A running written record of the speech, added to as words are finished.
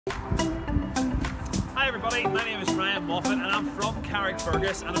Hi everybody, my name is Ryan Moffat and I'm from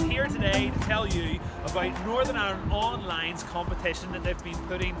Carrickfergus, and I'm here today to tell you about Northern Ireland Online's competition that they've been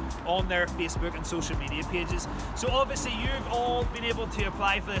putting on their Facebook and social media pages. So obviously you've all been able to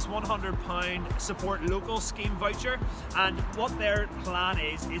apply for this £100 support local scheme voucher, and what their plan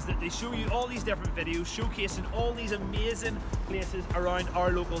is that they show you all these different videos showcasing all these amazing places around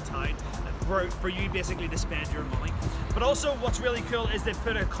our local town for you basically to spend your money. But also what's really cool is they've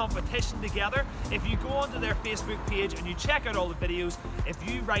put a competition together. If you go onto their Facebook page and you check out all the videos, if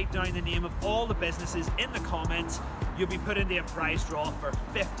you write down the name of all the businesses in the comments, you'll be put into a prize draw for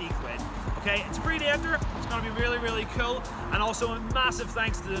 50 quid. Okay, it's free to enter, it's going to be really, really cool. And also a massive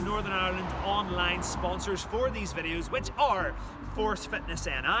thanks to the Northern Ireland Online sponsors for these videos, which are Force Fitness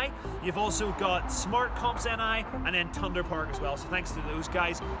NI, you've also got Smart Comps NI, and then Thunder Park as well. So thanks to those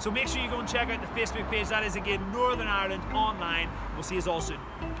guys. So make sure you go and check out the Facebook page. That is again Northern Ireland Online. We'll see you all soon.